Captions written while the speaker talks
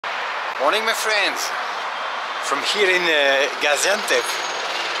Morning, my friends, from here in Gaziantep.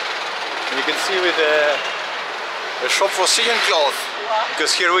 You can see with a shop for Syrian cloth,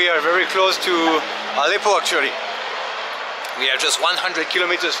 because here we are very close to Aleppo actually. We are just 100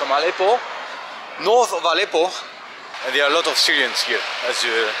 kilometers from Aleppo, north of Aleppo, and there are a lot of Syrians here.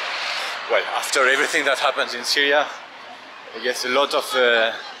 Well, after everything that happens in Syria, I guess a lot of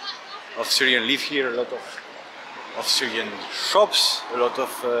Syrians live here, a lot of Syrian shops, a lot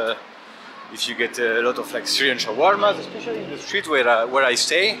of if you get a lot of like Syrian shawarmas, especially in the street where I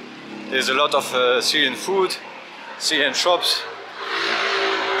stay, there's a lot of Syrian food, Syrian shops.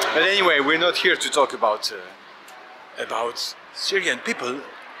 But anyway, we're not here to talk about Syrian people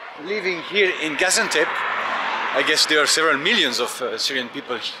living here in Gaziantep. I guess there are several millions of Syrian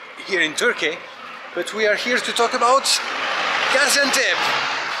people here in Turkey, but we are here to talk about Gaziantep.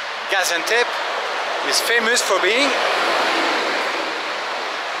 Gaziantep is famous for being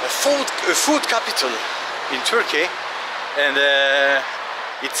a food capital in Turkey, and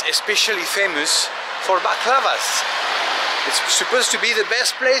it's especially famous for baklavas. It's supposed to be the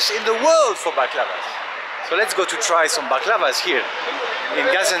best place in the world for baklavas. So let's go to try some baklavas here in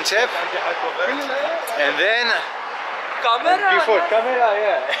Gaziantep, and then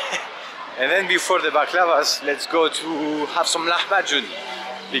and then before the baklavas, let's go to have some lahmacun,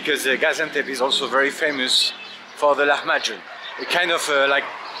 because Gaziantep is also very famous for the lahmacun, a kind of like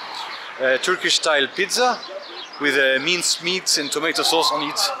Turkish style pizza with minced meats and tomato sauce on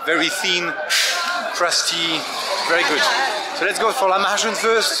it, very thin, crusty, very good. So let's go for lahmacun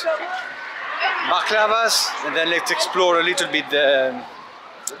first, baklavas, and then let's explore a little bit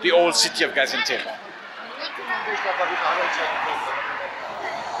the old city of Gaziantep.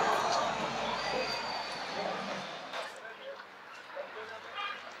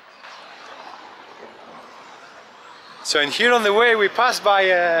 So in here on the way we passed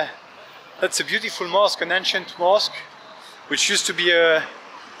by that's a beautiful mosque, an ancient mosque, which used to be an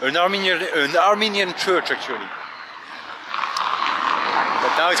Armenian church actually.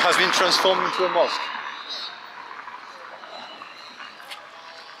 But now it has been transformed into a mosque.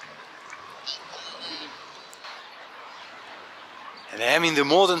 And I am in the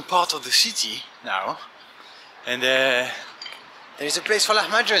modern part of the city now, and there is a place for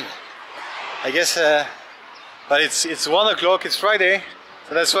lahmacun. I guess, but it's 1 o'clock, it's Friday,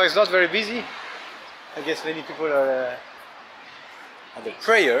 so that's why it's not very busy. I guess many people are at the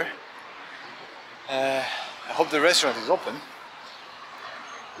prayer. I hope the restaurant is open.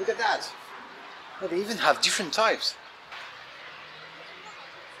 Look at that! Oh, they even have different types.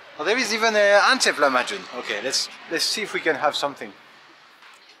 Oh, there is even Antep lahmacun. Okay, let's see if we can have something.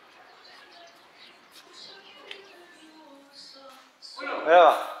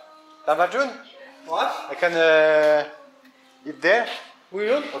 Merhaba. Lahmacun? What? I can eat there.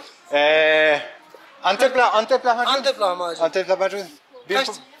 Buyurun. Antep lahmacun. Antep lahmacun. Antep lahmacun. Kaç?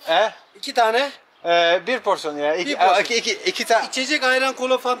 İki tane. Bir porsiyon ya. İki tane. İçecek ayran,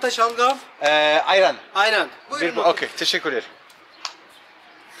 kola, fanta, şalgam. Ayran. Ayran. Buyurun. Okay, teşekkürler.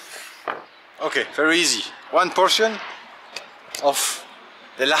 Okay, very easy. One portion of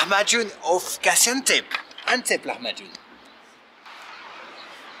the lahmacun of Gaziantep. Antep lahmacun.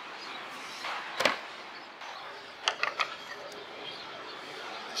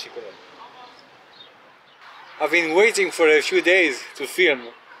 I've been waiting for a few days to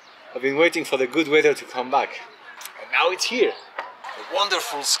film. I've been waiting for the good weather to come back. And now it's here. The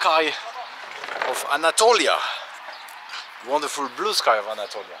wonderful sky of Anatolia. Wonderful blue sky of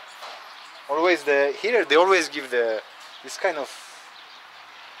Anatolia. Always here they always give this kind of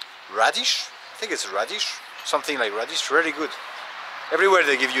radish. I think it's radish. Something like radish. Really good. Everywhere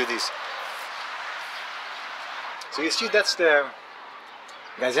they give you this. So you see, that's the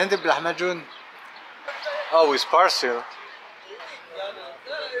Gaziantep lahmacun. Oh, with parcel.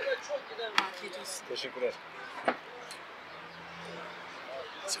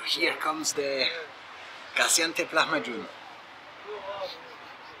 So here comes the Gaziantep lahmacun.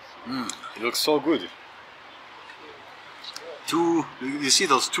 It looks so good. You see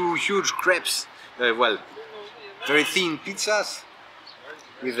those two huge crepes? Well, very thin pizzas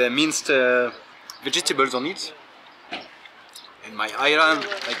with minced vegetables on it. And my ayran,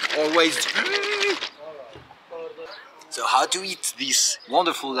 like always. So how to eat this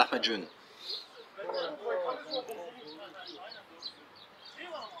wonderful lahmacun?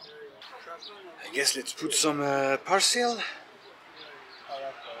 I guess let's put some parsley.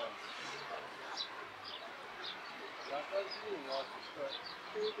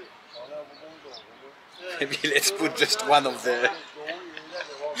 Maybe let's put just one of the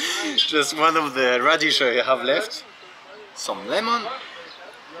radish I have left. Some lemon.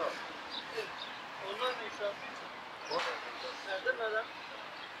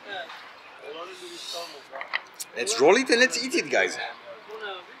 Let's roll it and let's eat it, guys.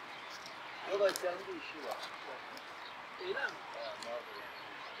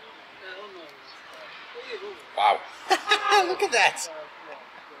 Wow. Look at that.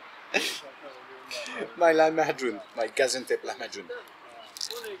 My lahmacun, my Gaziantep lahmacun.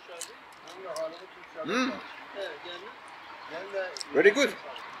 Very good.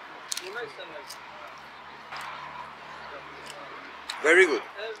 Very good.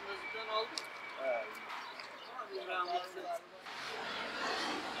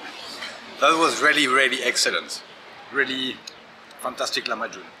 That was really, really excellent. Really fantastic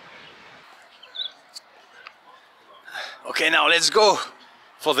lahmacun. Okay, now let's go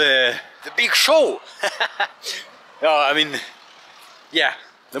for the big show. No, I mean, yeah,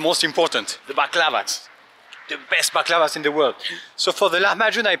 the most important, the baklavas. The best baklavas in the world. So for the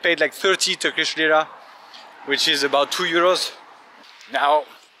lahmacun I paid like 30 Turkish lira, which is about 2 euros. Now,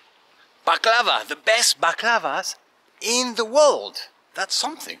 baklava, the best baklavas in the world. That's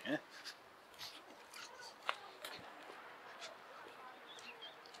something. Eh?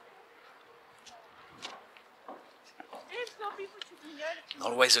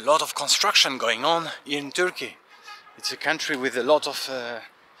 Always a lot of construction going on here in Turkey. It's a country with a lot of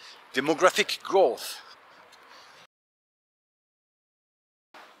demographic growth.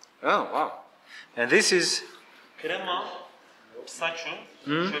 Oh wow! And this is Krema, pistachio,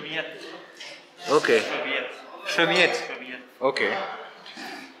 şöbiyet. okay. Şöbiyet. Şöbiyet. Şöbiyet. Okay.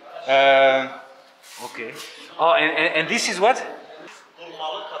 Okay. Oh, and this is what?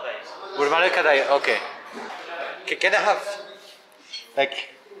 Hurmalı kadayıf. Hurmalı kadayıf. Okay. Can I have like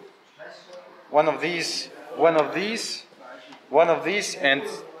one of these, one of these, one of these, and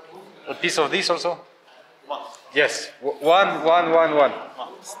a piece of this also? One. Yes. One.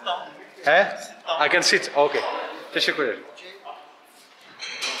 Sit down. Eh? I can sit. Okay. Teşekkür ederim.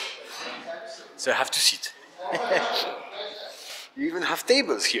 So I have to sit. You even have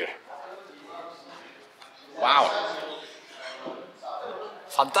tables here. Wow.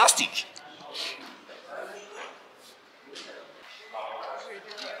 Fantastic.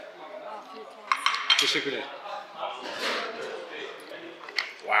 Teşekkür ederim.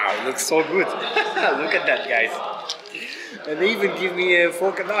 Wow, it looks so good. Look at that, guys. And they even give me a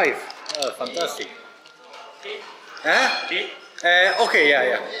fork and knife. Oh, fantastic. Huh? Tea. Okay,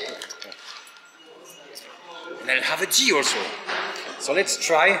 yeah. And I'll have a tea also. So let's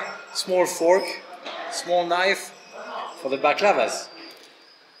try small fork, small knife for the baklavas.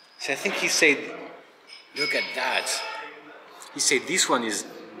 So I think he said, look at that. He said this one is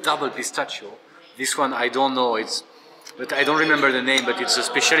double pistachio. This one I don't know, but I don't remember the name, but it's a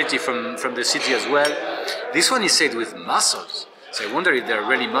specialty from the city as well. This one is said with mussels. So I wonder if there are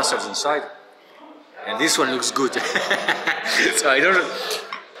really mussels inside. And this one looks good. So I don't know.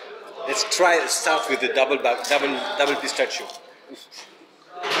 Let's start with the double pistachio.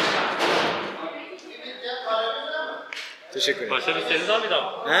 Teşekkür ederim. Başka bir seniz abi da.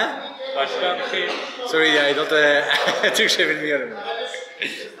 Ha? Başka bir şey. Sorry, I don't Türkçe bilmiyorum.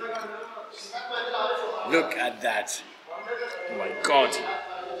 Look at that. Oh my god.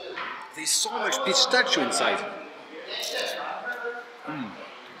 There's so much pistachio inside.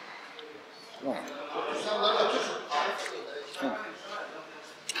 Oh.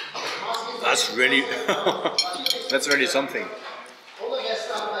 That's really something.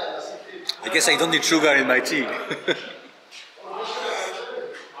 I guess I don't need sugar in my tea.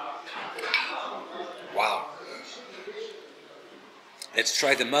 Wow. Let's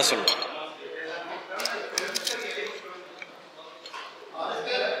try the mussel.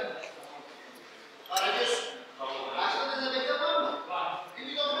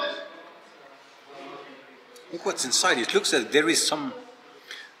 Look what's inside. It looks like there is some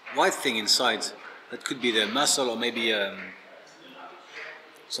white thing inside. That could be the mussel or maybe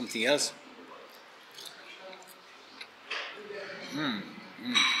something else.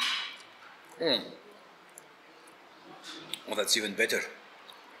 Oh, that's even better.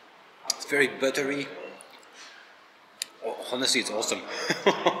 It's very buttery. Oh, honestly, it's awesome.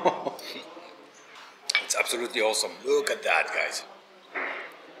 It's absolutely awesome. Look at that, guys.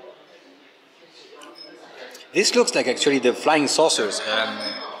 This looks like actually the flying saucers.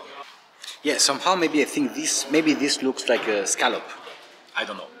 Yeah, somehow maybe I think this looks like a scallop. I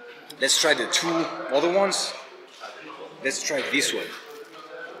don't know. Let's try the two other ones. Let's try this one.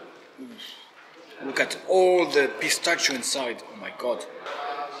 Look at all the pistachio inside. Oh my god.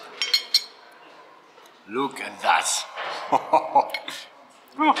 Look at that.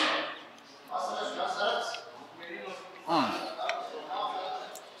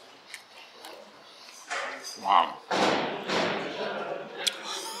 Wow.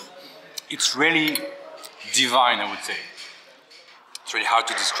 It's really divine, I would say. It's really hard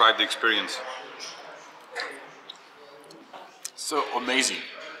to describe the experience. So amazing.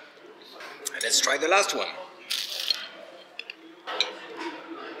 And let's try the last one.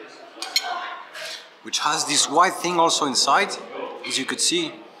 Which has this white thing also inside. As you could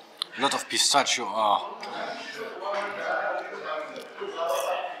see, a lot of pistachio.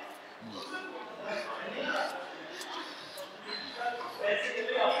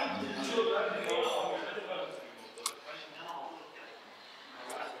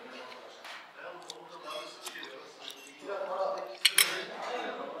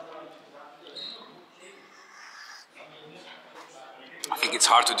 I think it's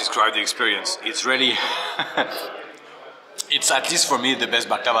hard to describe the experience. It's really, it's at least for me the best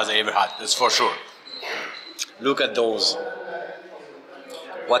baklavas I ever had, that's for sure. Look at those.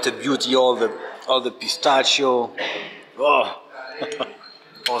 What a beauty, all the pistachio. Oh,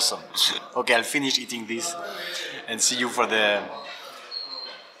 awesome. Okay, I'll finish eating this and see you for the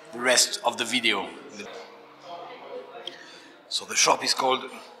rest of the video. So the shop is called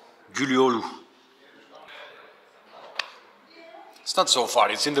Guliolu. It's not so far,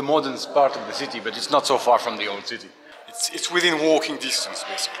 it's in the modern part of the city, but it's not so far from the old city. It's within walking distance,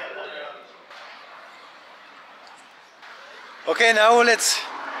 basically. Okay, now let's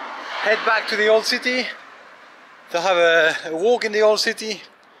head back to the old city to have a walk in the old city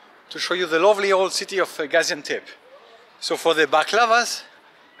to show you the lovely old city of Gaziantep. So for the baklavas,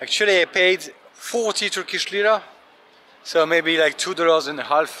 actually I paid 40 Turkish lira, so maybe like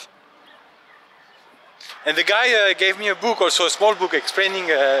 $2.50. And the guy gave me a book, also a small book, explaining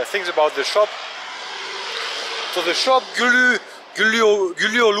things about the shop. So the shop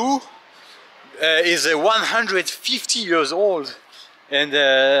Guliolu is 150 years old, and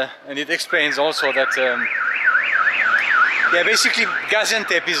it explains also that yeah, basically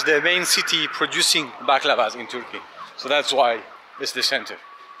Gaziantep is the main city producing baklavas in Turkey. So that's why it's the center,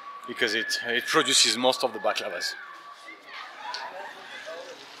 because it produces most of the baklavas.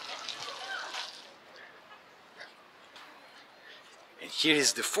 Here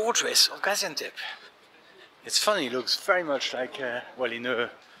is the fortress of Gaziantep. It's funny, it looks very much like, well, in a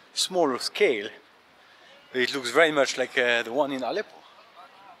smaller scale, but it looks very much like the one in Aleppo.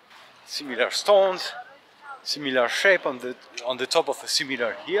 Similar stones, similar shape on the top of a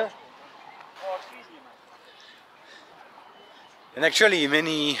similar hill. And actually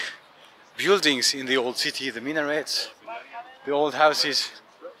many buildings in the old city, the minarets, the old houses,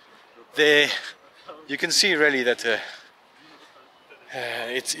 you can see really that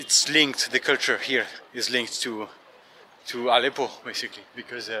it's linked, the culture here is linked to Aleppo, basically,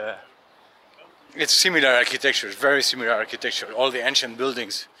 because it's similar architecture, very similar architecture. All the ancient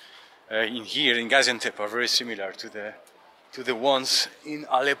buildings in here in Gaziantep are very similar to the ones in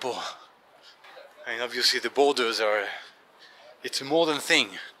Aleppo. And obviously the borders are, it's a modern thing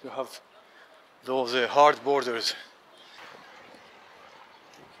to have those hard borders.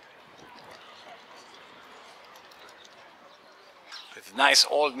 With nice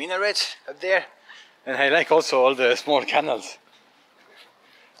old minaret up there, and I like also all the small canals.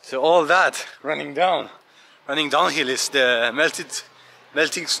 So all that running downhill is the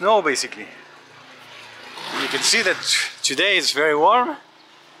melting snow, basically. You can see that today it's very warm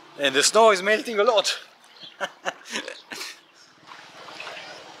and the snow is melting a lot.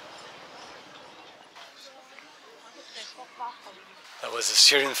 That was a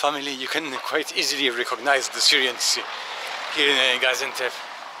Syrian family. You can quite easily recognize the Syrians here in Gaziantep,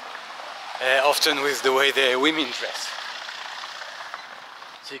 often with the way the women dress.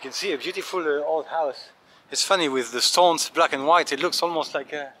 So you can see a beautiful old house. It's funny, with the stones, black and white, it looks almost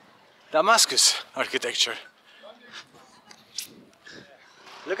like Damascus architecture.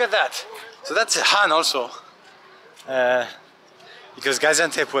 Look at that. So that's a Han also, because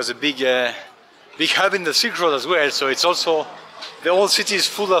Gaziantep was a big hub in the Silk Road as well. So it's also, the whole city is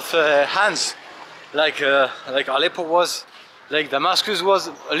full of Hans, like Aleppo was, like Damascus was,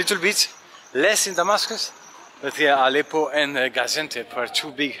 a little bit less in Damascus. But yeah, Aleppo and Gaziantep are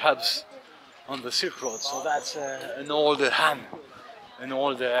two big hubs on the Silk Road. So that's an old Han, an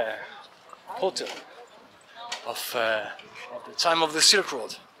old hotel of the time of the Silk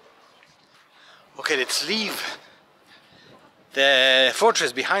Road. Okay, let's leave the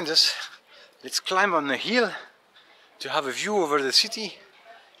fortress behind us. Let's climb on the hill to have a view over the city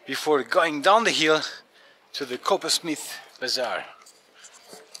before going down the hill to the coppersmith bazaar.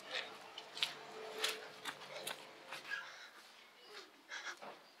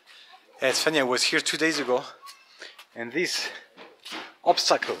 Yeah, it's funny, I was here 2 days ago and this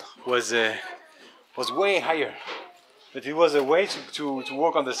obstacle was way higher, but it was a way to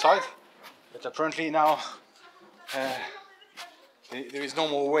walk on the side, but apparently now there is no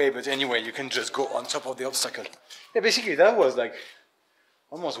more way, but anyway, you can just go on top of the obstacle. Yeah, basically that was like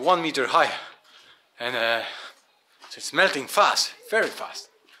almost 1 meter high, and so it's melting fast, very fast.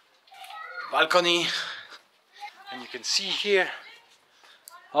 Balcony, and you can see here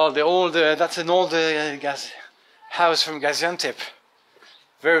all the old. That's an old gas house from Gaziantep.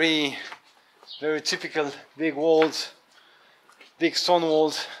 Very, very typical. Big walls, big stone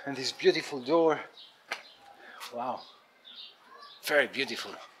walls, and this beautiful door. Wow, very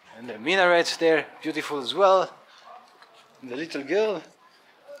beautiful. And the minaret there, beautiful as well. And the little girl,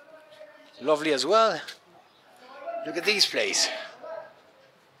 lovely as well. Look at this place.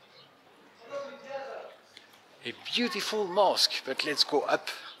 A beautiful mosque, but let's go up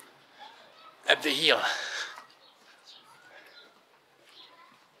the hill.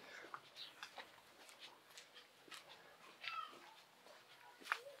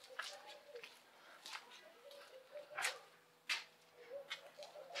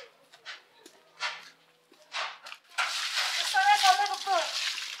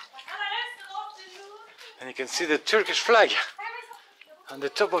 And you can see the Turkish flag on the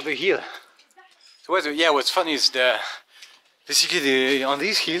top of the hill. So what's funny is basically on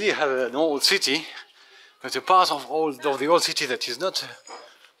this hill you have an old city, but a part of the old city that is not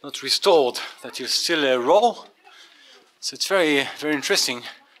restored, that is still raw. So it's very, very interesting.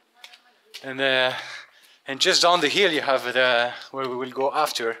 And just down the hill you have where we will go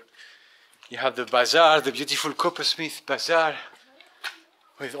after. You have the bazaar, the beautiful coppersmith bazaar,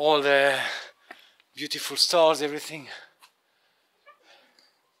 with all the beautiful stars, everything.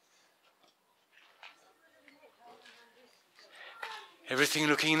 Everything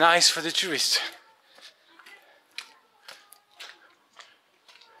looking nice for the tourists.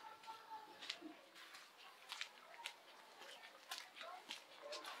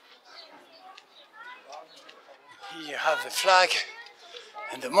 Here you have the flag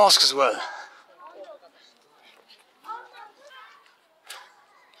and the mosque as well.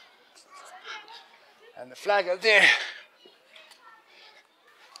 And the flag up there.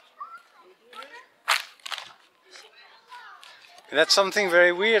 And that's something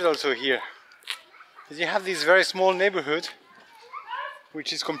very weird also here. Because you have this very small neighborhood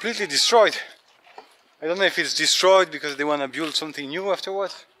which is completely destroyed. I don't know if it's destroyed because they want to build something new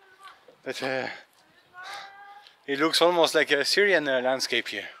afterwards, but it looks almost like a Syrian landscape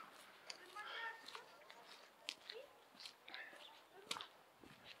here.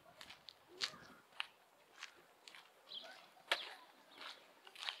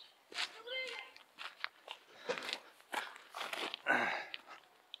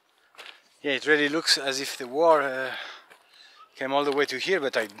 Yeah, it really looks as if the war came all the way to here,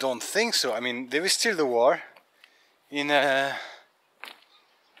 but I don't think so. I mean, there is still the war. In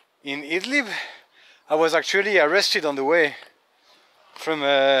Idlib, I was actually arrested on the way from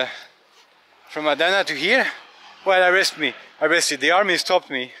Adana to here. Well, arrested. The army stopped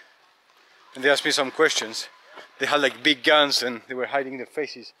me and they asked me some questions. They had like big guns and they were hiding their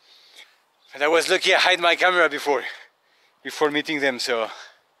faces. And I was lucky I hid my camera before meeting them, so.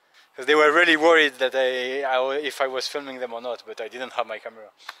 Because they were really worried that if I was filming them or not, but I didn't have my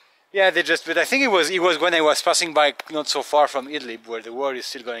camera. Yeah, but I think it was when I was passing by not so far from Idlib, where the war is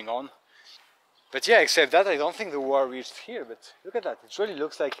still going on. But yeah, except that I don't think the war reached here, but look at that, it really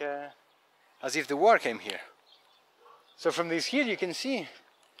looks like as if the war came here. So from this hill you can see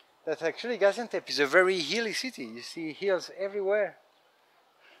that actually Gaziantep is a very hilly city. You see hills everywhere.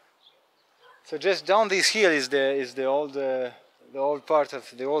 So just down this hill is the old part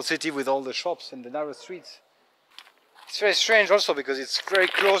of the old city with all the shops and the narrow streets. It's very strange also because it's very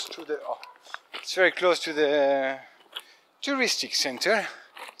close to the touristic center.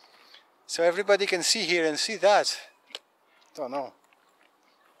 So everybody can see here and see that. Don't know.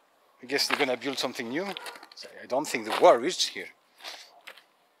 I guess they're gonna build something new. So I don't think the war reached here.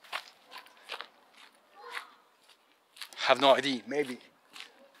 Have no idea. Maybe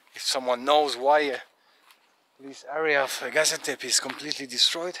if someone knows why this area of Gaziantep is completely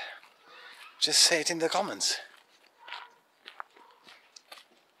destroyed, just say it in the comments.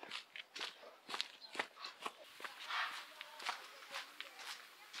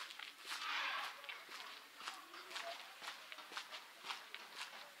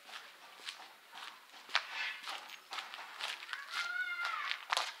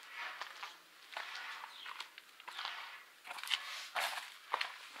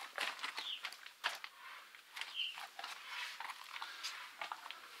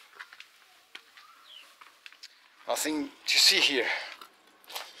 Nothing to see here.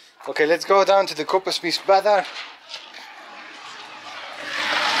 Okay, let's go down to the coppersmith bazaar.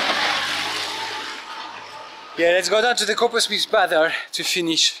 Yeah, let's go down to the Coppersmith Bazaar to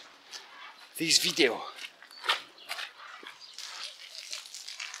finish this video.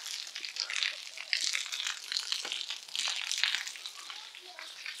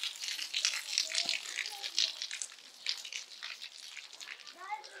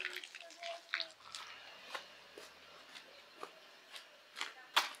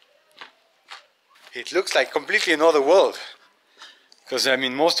 It looks like completely another world, because I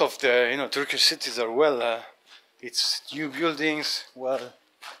mean most of the Turkish cities are it's new buildings, well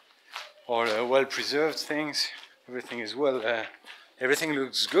preserved things. Everything is everything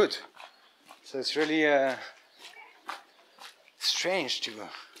looks good. So it's really strange to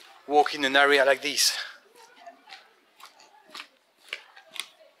walk in an area like this.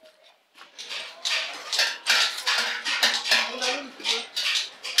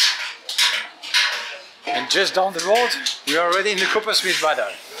 And just down the road, we are already in the Coppersmith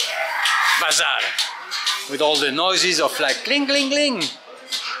Bazaar, with all the noises of like cling, cling, cling.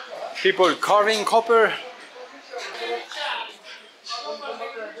 People carving copper.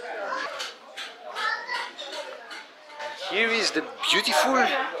 Here is the beautiful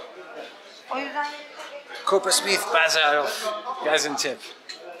Coppersmith Bazaar of Gaziantep.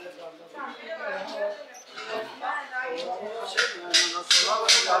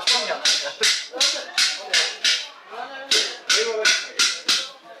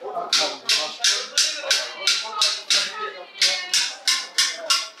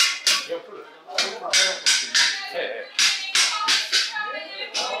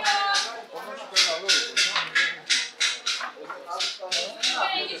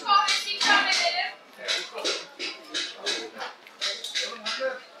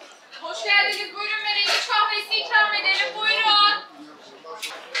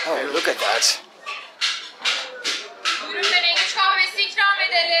 Oh, look at that.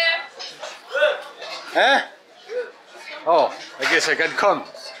 Huh? Oh, I guess I can come.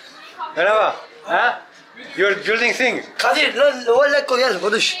 Merhaba. Huh? You're building things. Kadir lan valla gel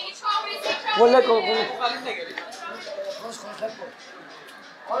konuş. Valla konuş.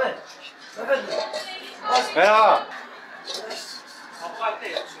 Merhaba.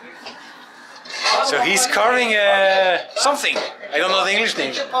 So he's carving something. I don't know the English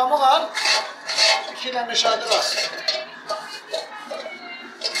name. Pamuk al. İki tane şadır al.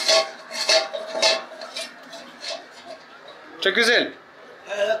 Çok güzel.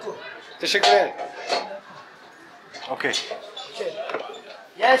 Teşekkür ederim. Okay.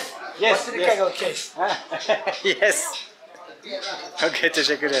 Yes. Yes. Yes. Okay. Yes. Okay,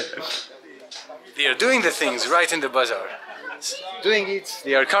 teşekkür ederim. They are doing the things right in the bazaar. Doing it,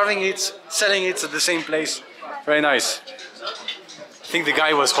 they are carving it, selling it at the same place. Very nice. I think the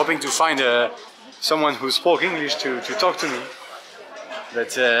guy was hoping to find someone who spoke English to talk to me,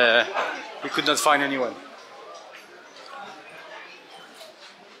 but he could not find anyone.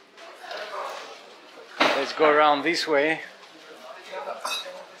 Let's go around this way.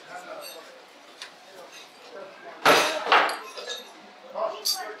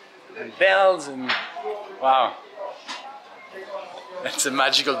 And bells and wow. That's a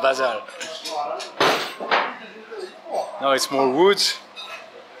magical bazaar. Now it's more wood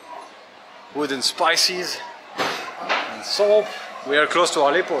and spices and soap. We are close to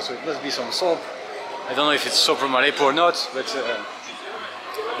Aleppo, so it must be some soap. I don't know if it's soap from Aleppo or not, but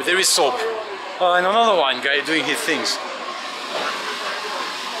there is soap. Oh, and another one guy doing his things.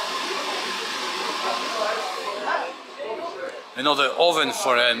 Another oven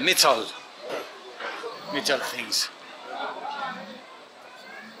for metal things.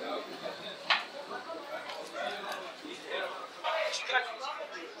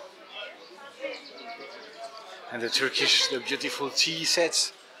 And the beautiful tea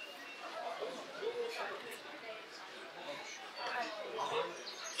sets.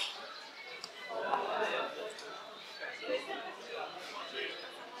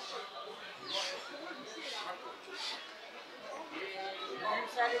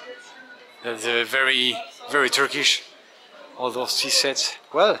 That's very, very Turkish, all those tea sets.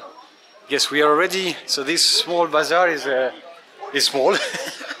 Well, yes, we are already, so this small bazaar is small.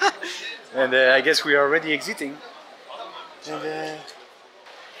 And I guess we are already exiting. And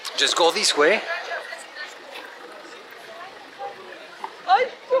just go this way.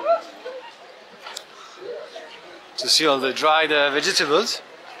 To see all the dried vegetables.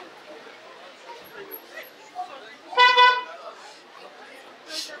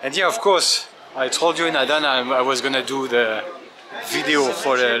 And yeah, of course, I told you in Adana I was gonna do the video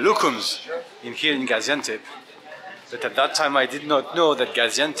for the lukums here in Gaziantep. But at that time I did not know that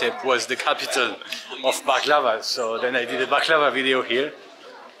Gaziantep was the capital of baklava. So then I did a baklava video here.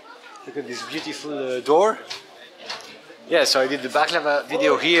 Look at this beautiful door. Yeah, so I did the baklava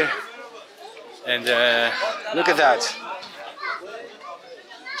video here, and look at that.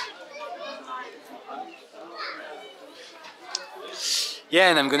 Yeah,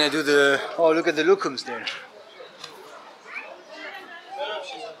 and I'm gonna do the, oh, look at the lookums there.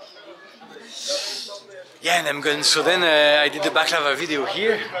 Yeah, and I'm going, so then I did the baklava video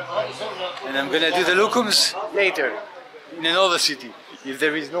here, and I'm gonna do the lookums later in another city, if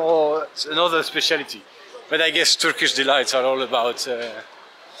there is no another specialty. But I guess Turkish delights are all about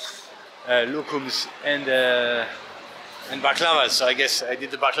lookums and baklavas. So I guess I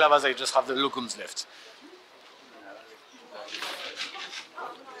did the baklavas, I just have the lookums left.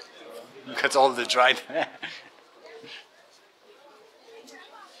 Look at all the dried.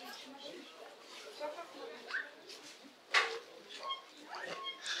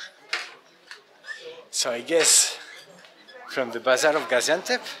 So I guess from the bazaar of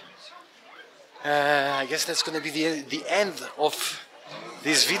Gaziantep, I guess that's going to be the end of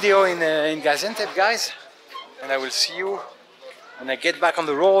this video in Gaziantep, guys. And I will see you when I get back on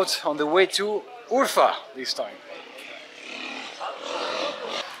the road on the way to Urfa this time.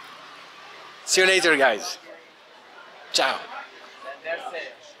 See you later, guys. Ciao.